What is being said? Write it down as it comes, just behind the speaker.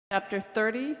Chapter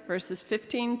 30, verses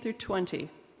 15 through 20.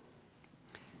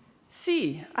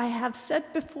 See, I have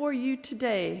set before you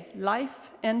today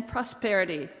life and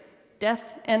prosperity,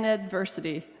 death and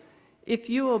adversity. If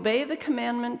you obey the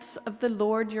commandments of the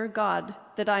Lord your God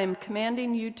that I am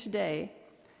commanding you today,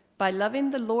 by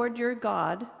loving the Lord your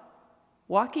God,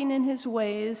 walking in his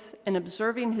ways, and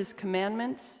observing his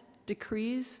commandments,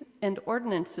 decrees, and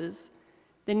ordinances,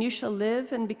 then you shall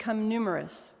live and become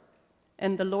numerous,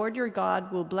 and the Lord your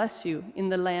God will bless you in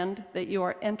the land that you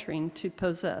are entering to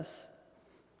possess.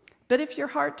 But if your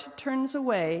heart turns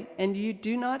away and you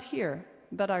do not hear,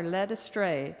 but are led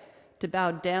astray to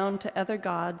bow down to other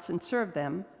gods and serve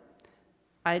them,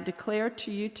 I declare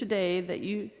to you today that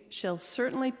you shall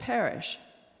certainly perish.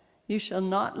 You shall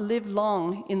not live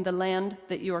long in the land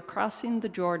that you are crossing the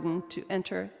Jordan to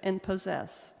enter and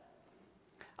possess.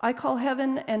 I call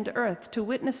heaven and earth to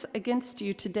witness against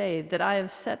you today that I have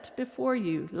set before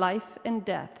you life and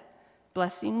death,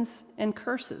 blessings and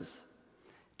curses.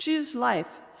 Choose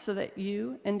life so that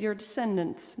you and your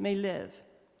descendants may live,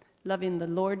 loving the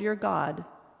Lord your God,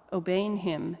 obeying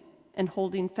him, and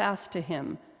holding fast to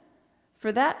him.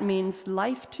 For that means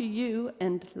life to you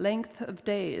and length of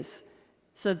days,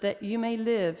 so that you may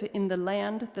live in the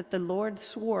land that the Lord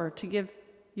swore to give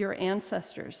your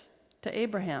ancestors, to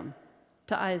Abraham,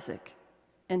 to Isaac,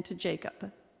 and to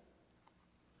Jacob.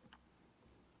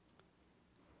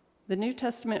 The New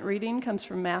Testament reading comes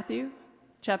from Matthew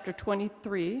chapter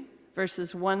 23,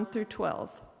 verses 1 through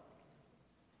 12.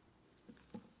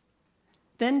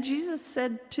 Then Jesus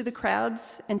said to the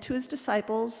crowds and to his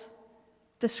disciples,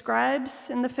 "The scribes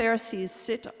and the Pharisees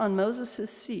sit on Moses'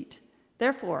 seat.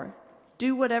 Therefore,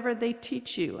 do whatever they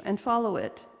teach you and follow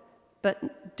it.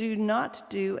 But do not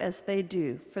do as they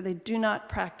do, for they do not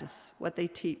practice what they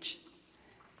teach.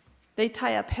 They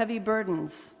tie up heavy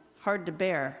burdens, hard to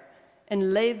bear,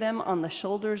 and lay them on the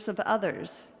shoulders of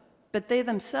others, but they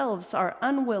themselves are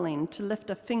unwilling to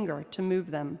lift a finger to move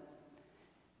them.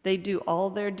 They do all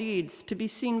their deeds to be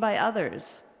seen by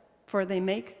others, for they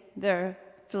make their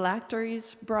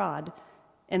phylacteries broad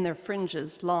and their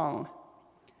fringes long.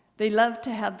 They love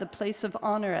to have the place of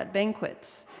honor at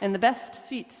banquets and the best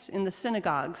seats in the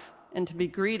synagogues, and to be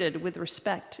greeted with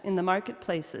respect in the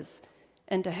marketplaces,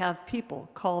 and to have people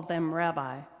call them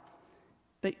rabbi.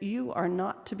 But you are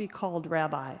not to be called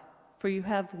rabbi, for you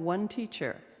have one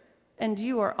teacher, and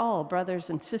you are all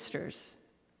brothers and sisters.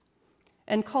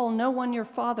 And call no one your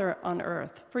father on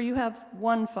earth, for you have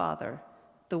one Father,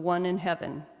 the one in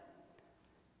heaven.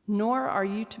 Nor are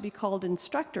you to be called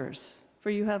instructors, for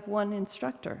you have one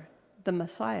instructor, the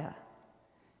Messiah.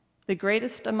 The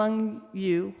greatest among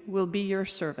you will be your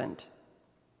servant.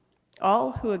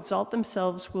 All who exalt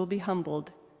themselves will be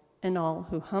humbled, and all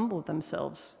who humble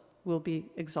themselves will be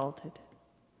exalted."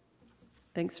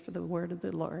 Thanks for the word of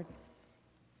the Lord.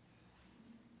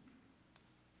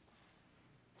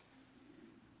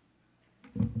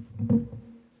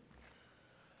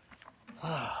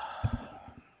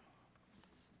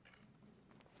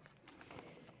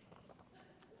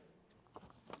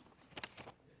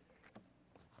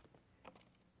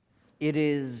 It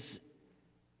is,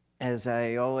 as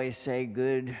I always say,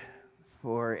 good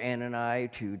for Ann and I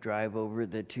to drive over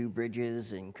the two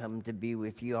bridges and come to be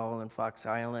with you all in Fox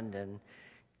Island, and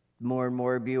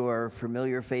more of you are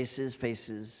familiar faces,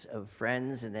 faces of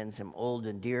friends, and then some old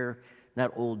and dear,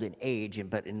 not old in age,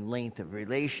 but in length of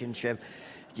relationship,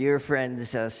 dear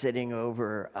friends sitting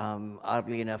over,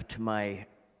 oddly enough, to my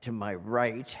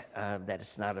right. That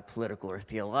is not a political or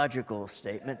theological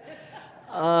statement.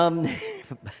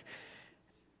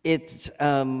 It's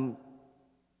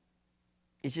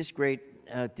just great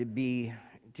to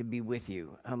be with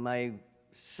you. My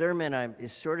sermon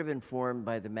is sort of informed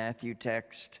by the Matthew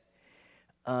text.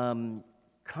 Kind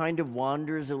of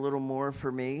wanders a little more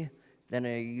for me than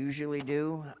I usually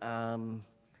do,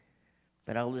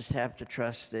 but I'll just have to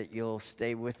trust that you'll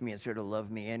stay with me and sort of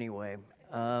love me anyway.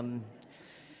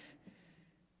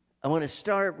 I want to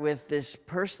start with this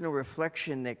personal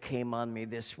reflection that came on me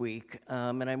this week,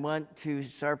 and I want to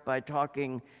start by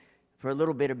talking for a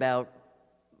little bit about,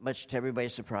 much to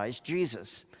everybody's surprise,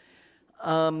 Jesus.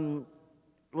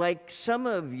 Like some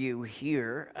of you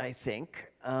here, I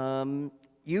think,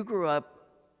 you grew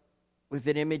up with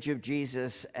an image of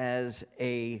Jesus as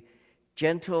a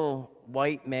gentle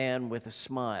white man with a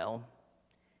smile,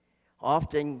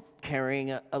 often carrying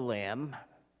a lamb.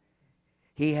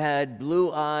 He had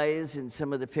blue eyes in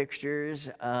some of the pictures,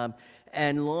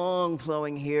 and long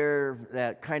flowing hair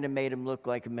that kind of made him look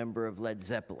like a member of Led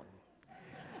Zeppelin.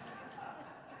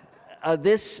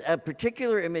 This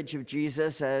particular image of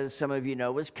Jesus, as some of you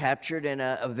know, was captured in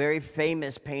a very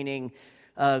famous painting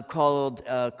called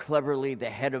cleverly The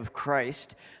Head of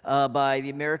Christ by the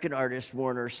American artist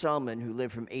Warner Sallman, who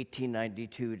lived from 1892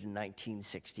 to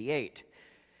 1968.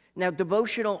 Now,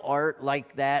 devotional art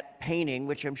like that painting,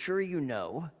 which I'm sure you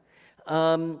know,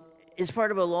 is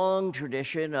part of a long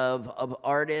tradition of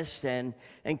artists and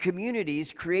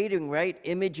communities creating, right,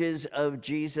 images of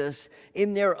Jesus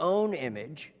in their own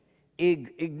image,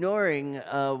 ignoring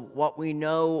what we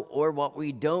know or what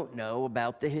we don't know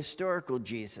about the historical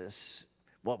Jesus.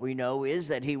 What we know is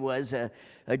that he was a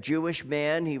Jewish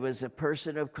man, he was a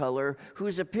person of color,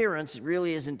 whose appearance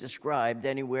really isn't described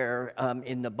anywhere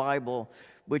in the Bible,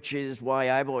 which is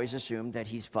why I've always assumed that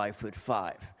he's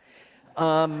 5'5".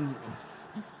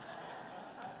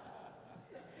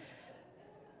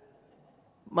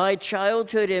 My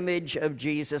childhood image of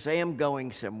Jesus, I am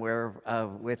going somewhere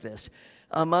with this.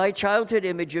 My childhood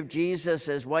image of Jesus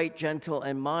as white, gentle,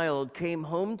 and mild came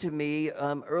home to me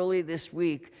early this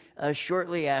week,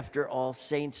 shortly after All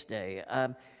Saints' Day.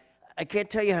 I can't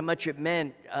tell you how much it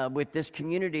meant with this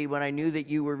community when I knew that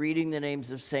you were reading the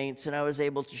names of saints, and I was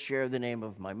able to share the name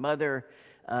of my mother,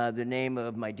 the name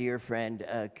of my dear friend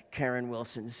Karen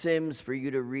Wilson Sims, for you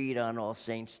to read on All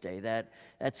Saints' Day.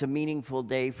 That's a meaningful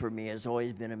day for me. Has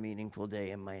always been a meaningful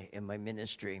day in my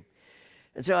ministry.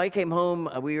 And so I came home.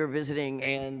 We were visiting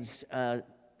Anne's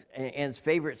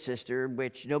favorite sister,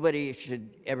 which nobody should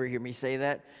ever hear me say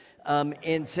that,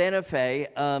 in Santa Fe.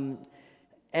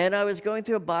 And I was going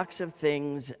through a box of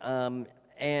things,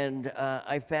 and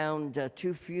I found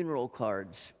 2 funeral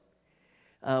cards.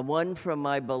 One from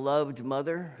my beloved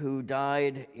mother, who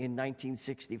died in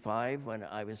 1965 when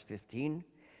I was 15,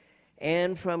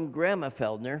 and from Grandma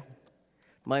Feldner,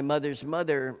 my mother's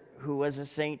mother, who was a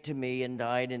saint to me and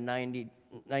died in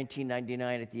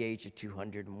 1999 at the age of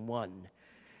 201.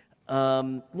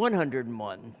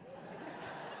 101.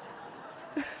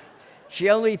 She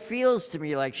only feels to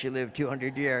me like she lived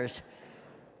 200 years.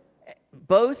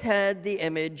 Both had the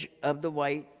image of the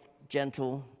white,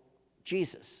 gentle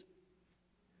Jesus.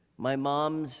 My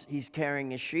mom's, he's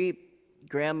carrying a sheep.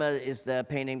 Grandma is the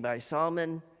painting by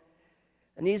Sallman.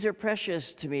 And these are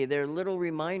precious to me. They're little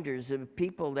reminders of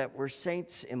people that were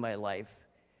saints in my life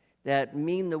that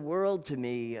mean the world to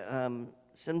me.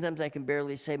 Sometimes I can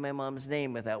barely say my mom's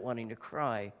name without wanting to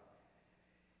cry.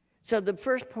 So the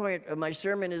first point of my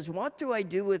sermon is, what do I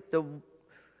do with the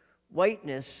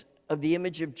whiteness of the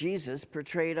image of Jesus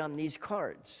portrayed on these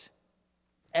cards?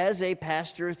 As a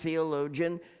pastor,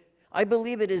 theologian, I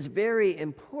believe it is very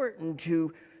important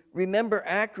to remember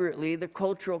accurately the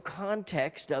cultural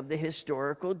context of the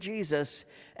historical Jesus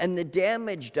and the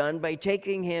damage done by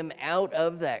taking him out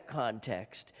of that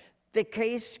context. The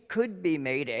case could be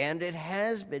made, and it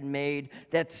has been made,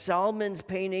 that Sallman's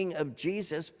painting of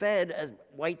Jesus fed a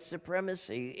white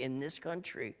supremacy in this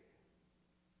country.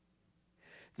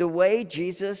 The way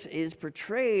Jesus is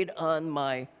portrayed on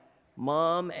my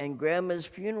mom and grandma's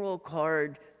funeral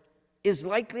card is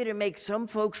likely to make some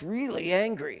folks really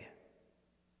angry.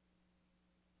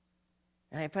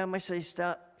 And I found myself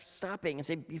stopping and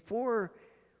saying, before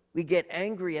we get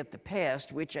angry at the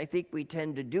past, which I think we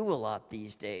tend to do a lot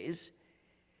these days,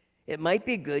 it might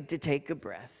be good to take a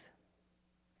breath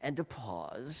and to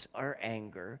pause our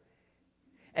anger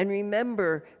and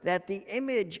remember that the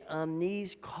image on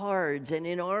these cards and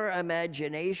in our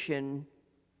imagination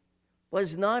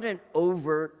was not an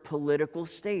overt political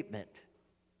statement,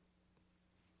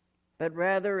 but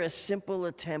rather a simple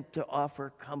attempt to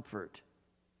offer comfort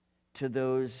to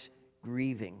those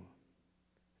grieving,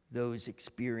 those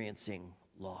experiencing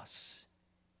loss.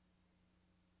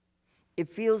 It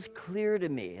feels clear to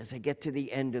me as I get to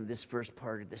the end of this first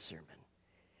part of the sermon.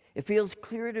 It feels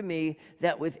clear to me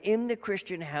that within the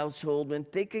Christian household, when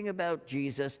thinking about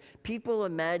Jesus, people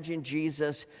imagine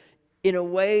Jesus in a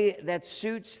way that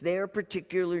suits their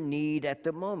particular need at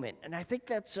the moment. And I think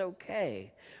that's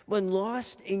okay. When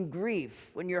lost in grief,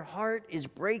 when your heart is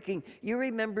breaking, you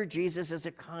remember Jesus as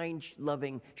a kind,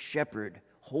 loving shepherd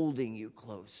holding you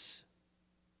close.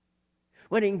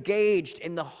 When engaged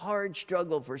in the hard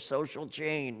struggle for social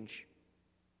change,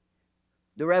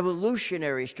 the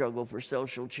revolutionary struggle for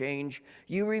social change,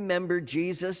 you remember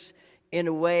Jesus in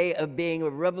a way of being a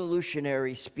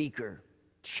revolutionary speaker,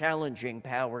 challenging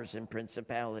powers and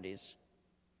principalities.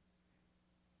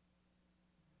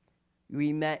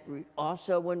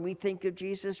 Also, when we think of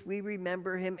Jesus, we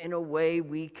remember him in a way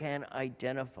we can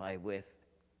identify with.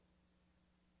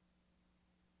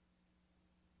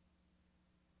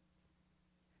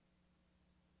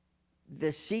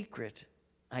 The secret,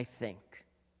 I think,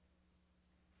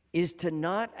 is to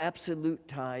not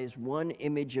absolutize one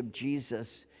image of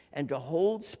Jesus and to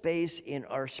hold space in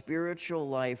our spiritual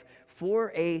life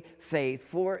for a faith,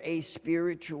 for a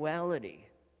spirituality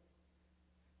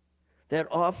that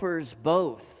offers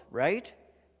both, right?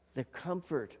 The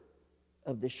comfort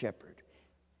of the shepherd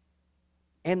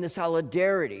and the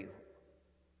solidarity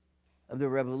of the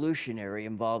revolutionary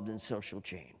involved in social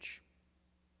change.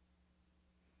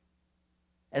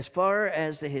 As far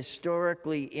as the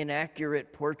historically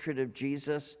inaccurate portrait of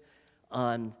Jesus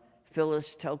on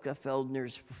Phyllis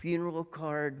Telka-Feldner's funeral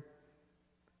card,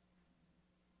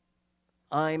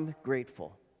 I'm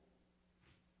grateful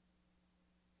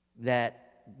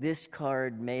that this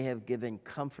card may have given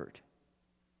comfort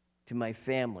to my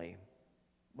family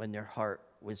when their heart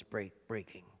was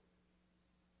breaking.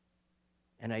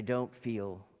 And I don't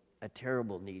feel a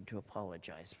terrible need to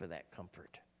apologize for that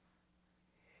comfort.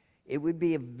 It would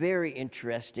be a very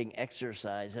interesting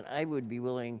exercise, and I would be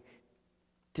willing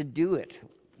to do it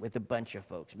with a bunch of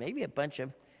folks. Maybe a bunch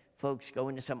of folks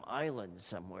going to some island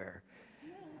somewhere.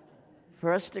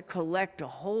 For us to collect a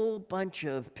whole bunch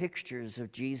of pictures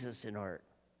of Jesus in art.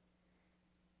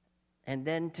 And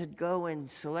then to go and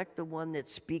select the one that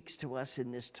speaks to us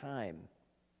in this time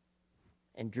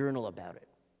and journal about it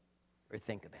or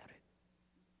think about it.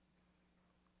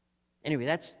 Anyway,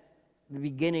 that's the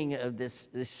beginning of this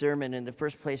sermon. In the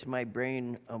first place my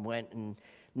brain went, and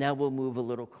now we'll move a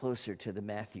little closer to the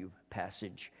Matthew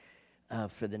passage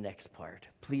for the next part.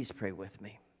 Please pray with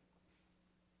me.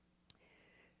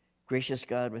 Gracious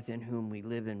God, within whom we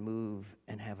live and move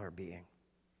and have our being,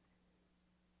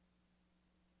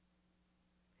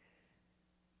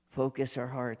 focus our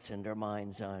hearts and our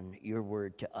minds on your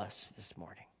word to us this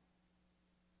morning.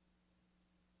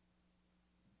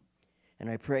 And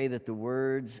I pray that the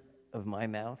words of my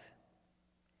mouth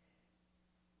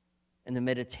and the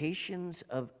meditations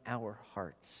of our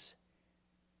hearts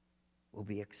will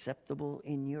be acceptable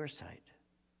in your sight.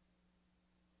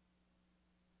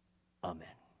 Amen.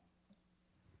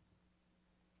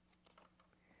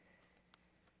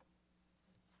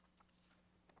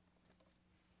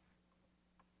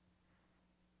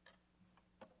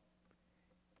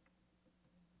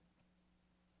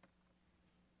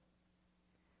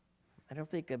 I don't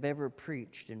think I've ever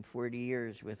preached in 40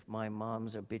 years with my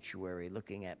mom's obituary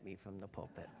looking at me from the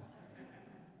pulpit.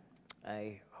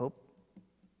 I hope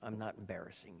I'm not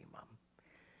embarrassing you, Mom.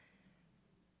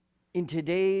 In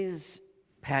today's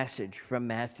passage from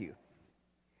Matthew,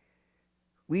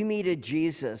 we meet a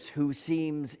Jesus who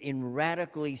seems in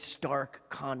radically stark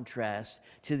contrast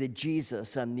to the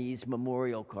Jesus on these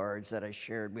memorial cards that I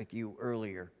shared with you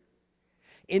earlier.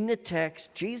 In the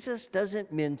text, Jesus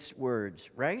doesn't mince words,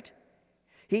 right?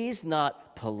 He's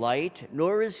not polite,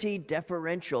 nor is he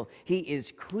deferential. He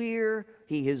is clear,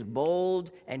 he is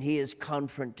bold, and he is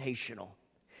confrontational.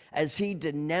 As he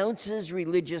denounces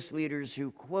religious leaders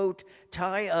who, quote,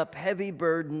 tie up heavy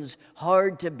burdens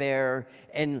hard to bear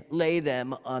and lay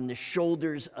them on the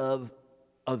shoulders of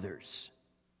others.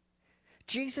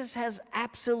 Jesus has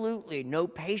absolutely no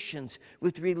patience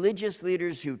with religious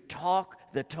leaders who talk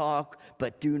the talk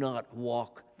but do not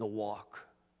walk the walk.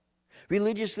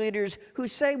 Religious leaders who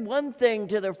say one thing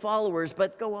to their followers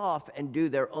but go off and do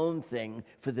their own thing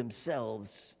for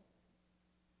themselves.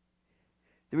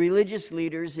 The religious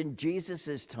leaders in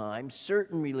Jesus' time,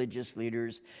 certain religious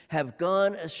leaders, have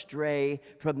gone astray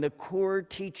from the core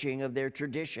teaching of their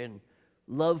tradition: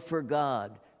 love for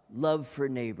God, love for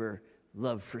neighbor,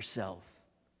 love for self.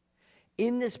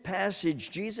 In this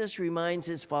passage, Jesus reminds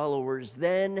his followers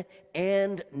then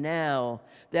and now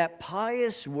that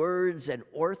pious words and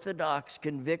orthodox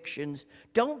convictions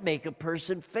don't make a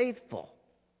person faithful.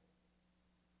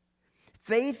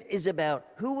 Faith is about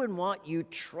who and what you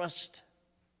trust,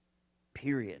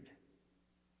 period.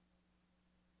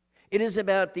 It is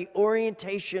about the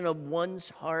orientation of one's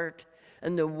heart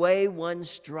and the way one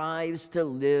strives to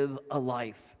live a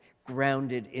life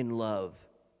grounded in love.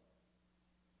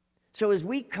 So as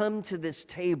we come to this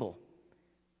table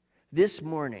this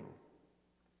morning,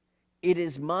 it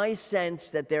is my sense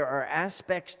that there are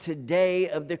aspects today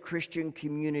of the Christian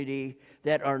community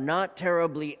that are not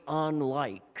terribly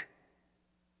unlike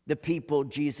the people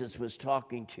Jesus was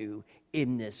talking to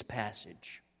in this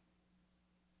passage.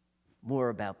 More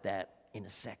about that in a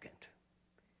second.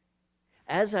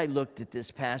 As I looked at this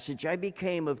passage, I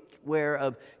became aware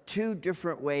of two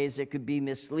different ways it could be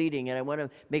misleading, and I want to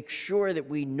make sure that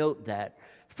we note that.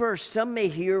 First, some may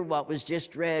hear what was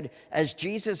just read as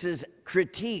Jesus'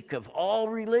 critique of all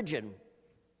religion.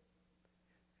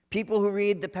 People who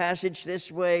read the passage this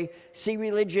way see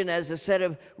religion as a set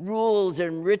of rules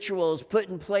and rituals put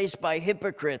in place by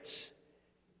hypocrites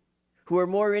who are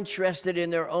more interested in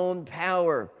their own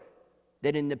power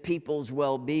than in the people's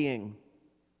well-being.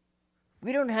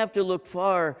 We don't have to look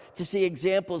far to see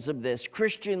examples of this.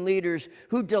 Christian leaders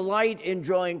who delight in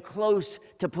drawing close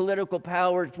to political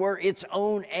power for its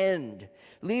own end.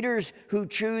 Leaders who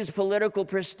choose political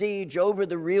prestige over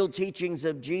the real teachings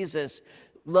of Jesus,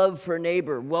 love for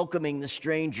neighbor, welcoming the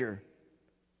stranger.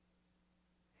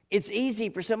 It's easy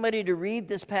for somebody to read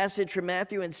this passage from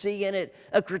Matthew and see in it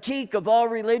a critique of all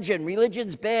religion.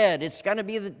 Religion's bad. It's going to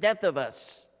be the death of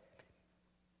us.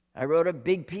 I wrote a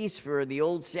big piece for the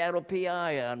Old Seattle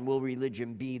PI on Will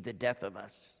Religion Be the Death of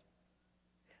Us?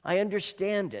 I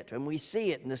understand it, and we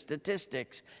see it in the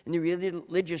statistics and the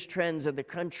religious trends of the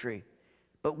country.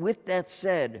 But with that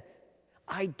said,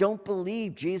 I don't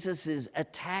believe Jesus is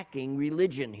attacking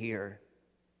religion here.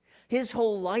 His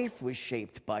whole life was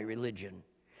shaped by religion,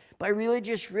 by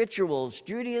religious rituals.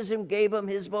 Judaism gave him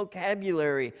his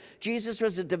vocabulary. Jesus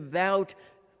was a devout,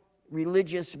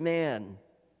 religious man.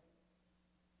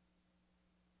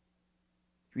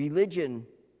 Religion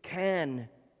can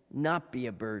not be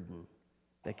a burden,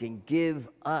 but can give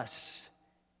us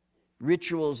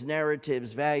rituals,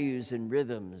 narratives, values, and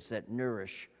rhythms that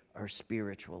nourish our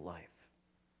spiritual life.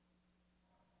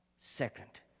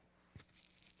 Second,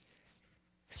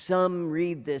 some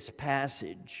read this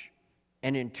passage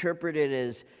and interpret it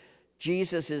as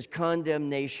Jesus'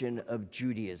 condemnation of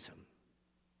Judaism,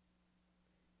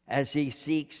 as he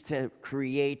seeks to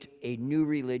create a new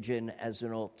religion as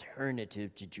an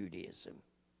alternative to Judaism.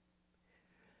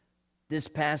 This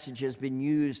passage has been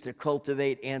used to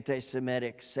cultivate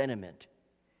anti-Semitic sentiment.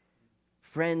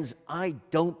 Friends, I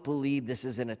don't believe this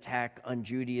is an attack on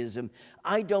Judaism.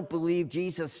 I don't believe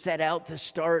Jesus set out to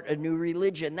start a new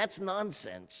religion. That's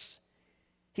nonsense.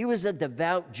 He was a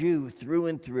devout Jew through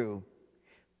and through.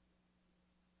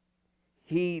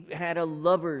 He had a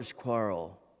lover's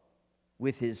quarrel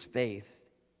with his faith.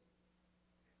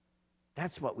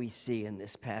 That's what we see in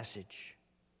this passage.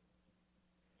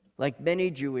 Like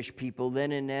many Jewish people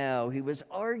then and now, he was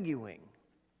arguing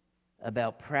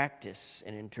about practice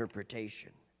and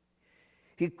interpretation.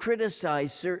 He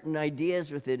criticized certain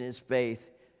ideas within his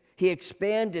faith. He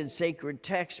expanded sacred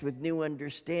texts with new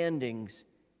understandings.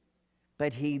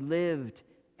 But he lived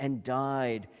and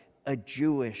died a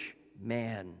Jewish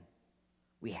man.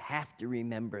 We have to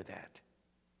remember that.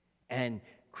 And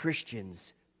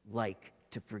Christians like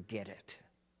to forget it.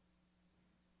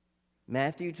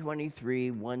 Matthew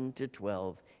 23,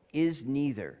 1-12 is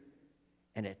neither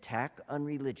an attack on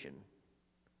religion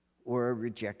or a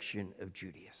rejection of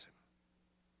Judaism.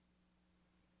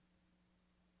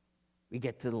 We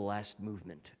get to the last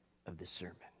movement of the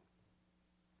sermon.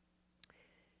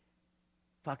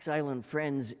 Fox Island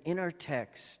friends, in our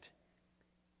text,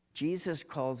 Jesus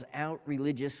calls out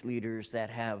religious leaders that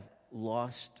have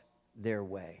lost their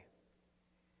way.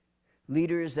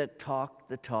 Leaders that talk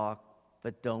the talk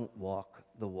but don't walk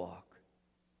the walk.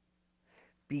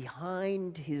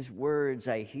 Behind his words,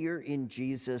 I hear in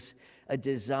Jesus a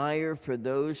desire for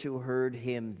those who heard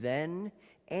him then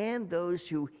and those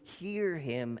who hear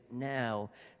him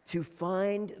now to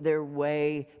find their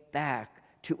way back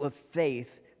to a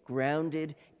faith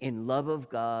grounded in love of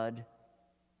God,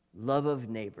 love of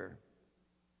neighbor,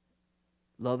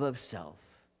 love of self,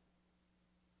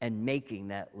 and making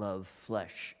that love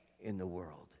flesh in the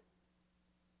world.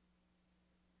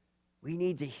 We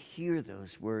need to hear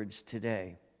those words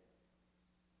today.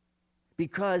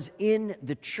 Because in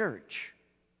the church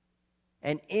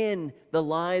and in the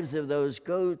lives of those who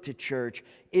go to church,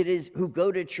 it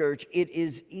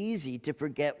is easy to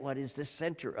forget what is the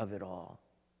center of it all.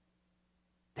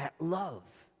 That love,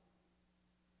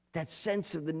 that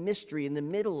sense of the mystery in the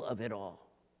middle of it all.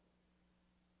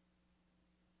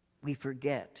 We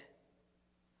forget.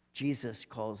 Jesus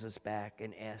calls us back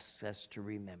and asks us to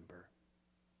remember.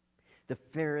 The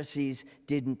Pharisees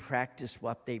didn't practice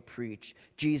what they preached.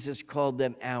 Jesus called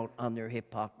them out on their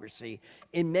hypocrisy.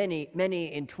 In many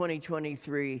in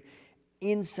 2023,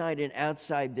 inside and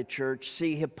outside the church,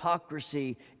 see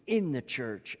hypocrisy in the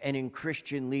church and in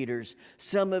Christian leaders.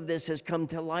 Some of this has come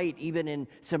to light even in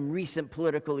some recent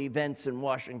political events in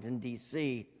Washington,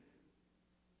 D.C.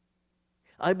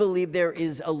 I believe there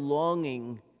is a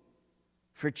longing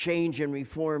for change and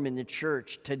reform in the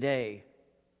church today.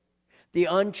 The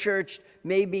unchurched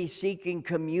may be seeking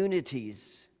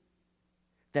communities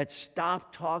that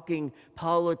stop talking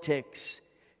politics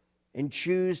and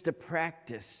choose to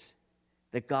practice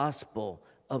the gospel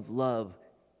of love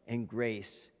and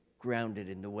grace grounded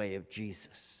in the way of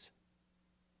Jesus.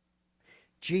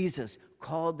 Jesus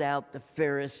called out the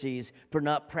Pharisees for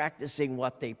not practicing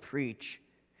what they preach.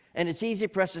 And it's easy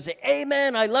for us to say,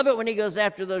 amen, I love it when he goes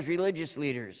after those religious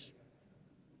leaders.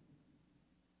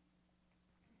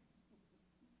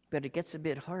 But it gets a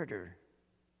bit harder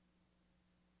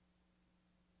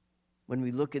when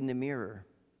we look in the mirror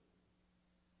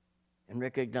and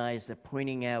recognize that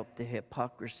pointing out the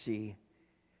hypocrisy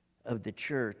of the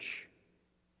church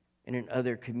and in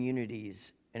other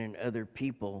communities and in other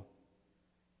people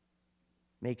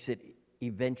makes it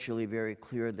eventually very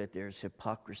clear that there's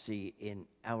hypocrisy in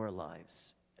our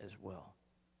lives as well.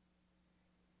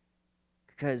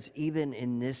 Because even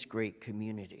in this great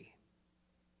community,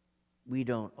 we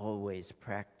don't always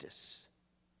practice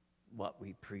what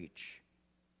we preach.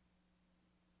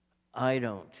 I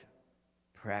don't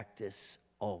practice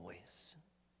always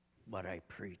what I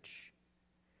preach.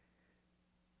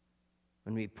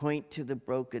 When we point to the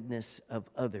brokenness of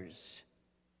others,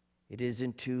 it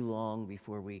isn't too long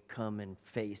before we come and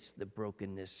face the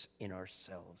brokenness in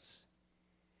ourselves.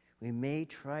 We may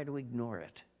try to ignore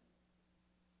it,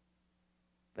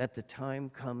 but the time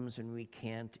comes when we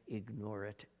can't ignore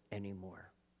it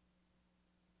anymore.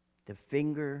 The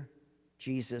finger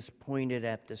Jesus pointed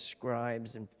at the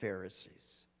scribes and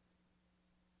Pharisees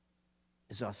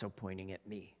is also pointing at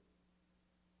me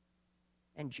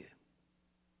and you.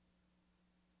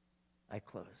 I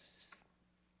close.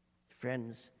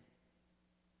 Friends,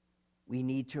 we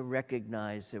need to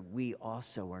recognize that we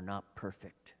also are not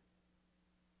perfect.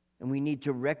 And we need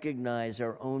to recognize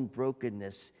our own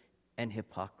brokenness and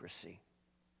hypocrisy.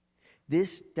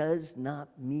 This does not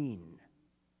mean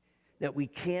that we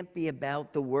can't be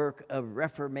about the work of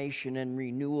reformation and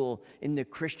renewal in the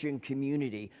Christian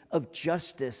community, of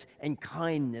justice and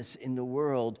kindness in the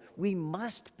world. We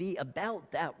must be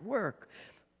about that work.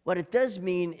 What it does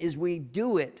mean is we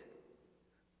do it.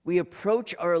 We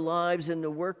approach our lives and the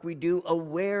work we do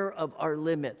aware of our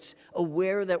limits,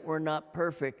 aware that we're not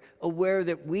perfect, aware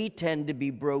that we tend to be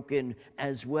broken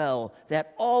as well,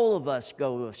 that all of us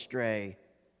go astray,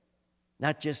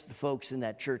 not just the folks in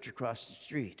that church across the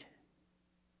street.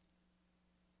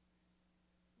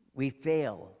 We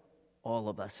fail, all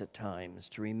of us at times,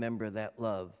 to remember that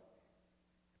love,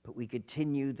 but we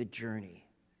continue the journey.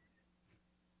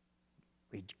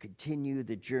 We continue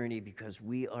the journey because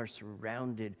we are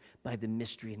surrounded by the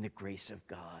mystery and the grace of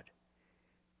God.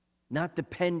 Not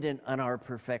dependent on our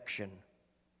perfection,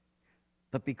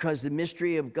 but because the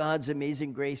mystery of God's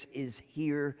amazing grace is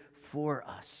here for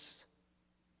us.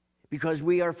 Because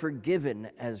we are forgiven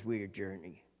as we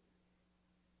journey.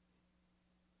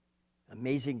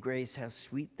 Amazing grace, how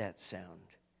sweet that sound.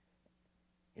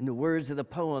 In the words of the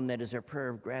poem that is our prayer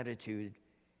of gratitude,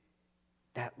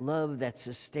 that love that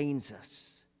sustains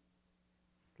us,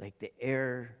 like the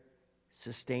air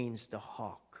sustains the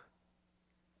hawk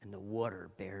and the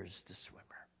water bears the swimmer.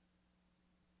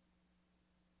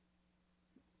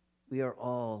 We are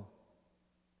all,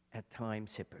 at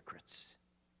times, hypocrites.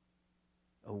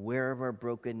 Aware of our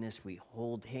brokenness, we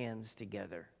hold hands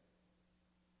together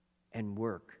and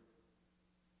work,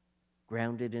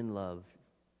 grounded in love,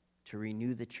 to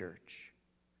renew the church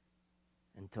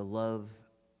and to love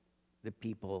the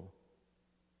people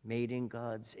made in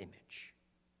God's image,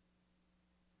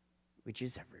 which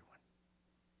is everyone.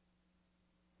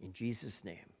 In Jesus'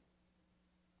 name,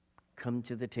 come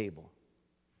to the table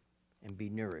and be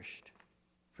nourished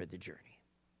for the journey.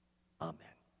 Amen.